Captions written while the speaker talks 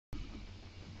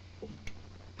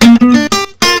Hello,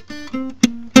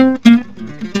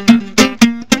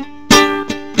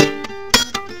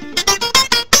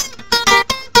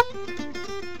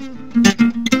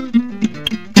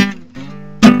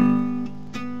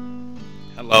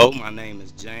 my name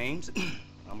is James.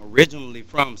 I'm originally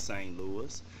from St.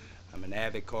 Louis. I'm an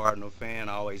avid Cardinal fan,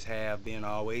 always have been,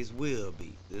 always will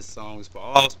be. This song is for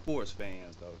all sports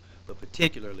fans, though, but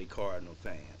particularly Cardinal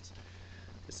fans.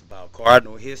 It's about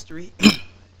Cardinal history.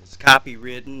 It's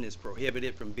copywritten. It's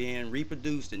prohibited from being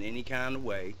reproduced in any kind of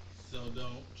way. So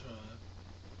don't try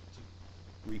to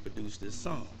reproduce this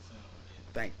song.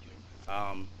 Thank you.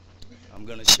 I'm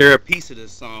going to share a piece of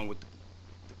this song with the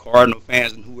Cardinal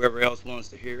fans and whoever else wants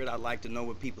to hear it. I'd like to know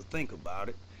what people think about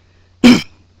it. Here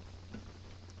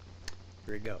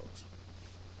it goes.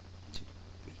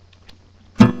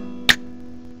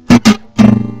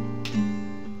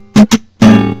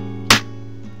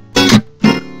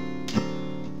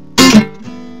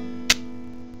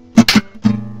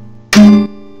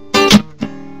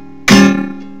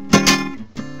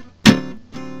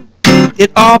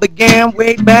 It all began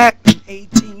way back in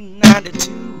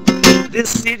 1892. This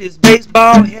city's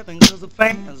baseball heaven because of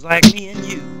fans like me and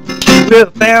you. We're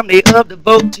a family of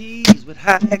devotees with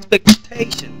high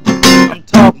expectations. I'm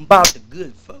talking about the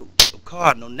good folks of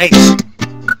Cardinal Nation.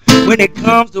 When it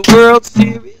comes to World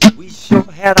Series, we sure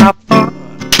had our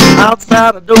fun.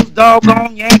 Outside of those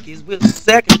doggone Yankees, we're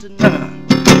second to none.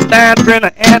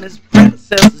 Steinbrenner and his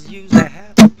predecessors used to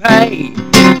have to pay,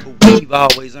 but we've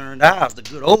always earned ours the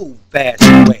good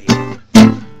old-fashioned way.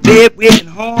 Bedwick and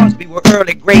Hornsby were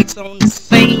early greats on the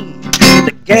scene.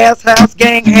 The Gas House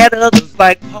Gang had others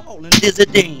like Paul and Dizzy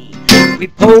Dean. We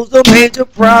posed a major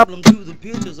problem to the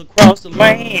pitchers across the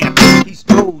land. He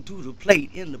strode to the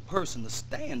plate in the person to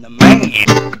stand the man.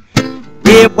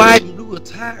 Red, white, and blue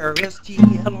attire,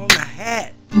 ST.LOUIS on the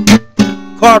hat.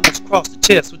 Cardinals cross the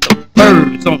chest with the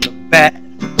birds on the bat.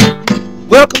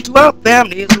 Welcome to our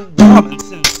family, it's a warming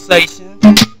sensation.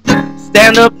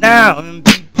 Stand up now and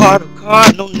be part of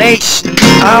Cardinal Nation.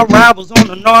 Our rivals on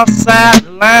the north side of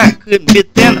the line couldn't be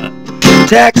thinner.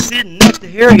 Jack sitting next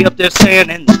to Harry up there saying,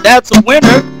 and that's a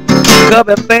winner.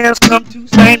 Cubby fans come to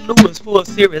St. Louis for a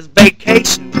serious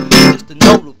vacation, just to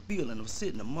know the feeling of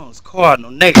sitting amongst Cardinal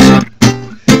Nation.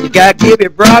 You got Gibby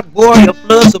Brock, Warrior,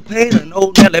 Flood, Cepeda, and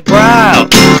old Nellie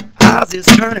Brown. Ours is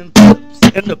turning flips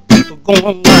and the people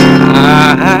going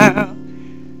wild.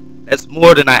 That's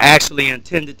more than I actually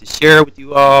intended to share with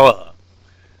you all.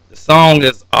 The song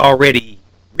is already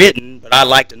written, but I'd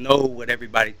like to know what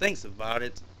everybody thinks about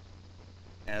it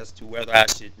as to whether I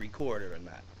should record it or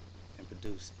not and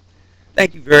produce it.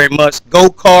 Thank you very much. Go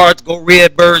Cards, go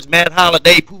Redbirds, Matt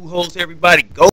Holiday, Pujols, everybody. Go.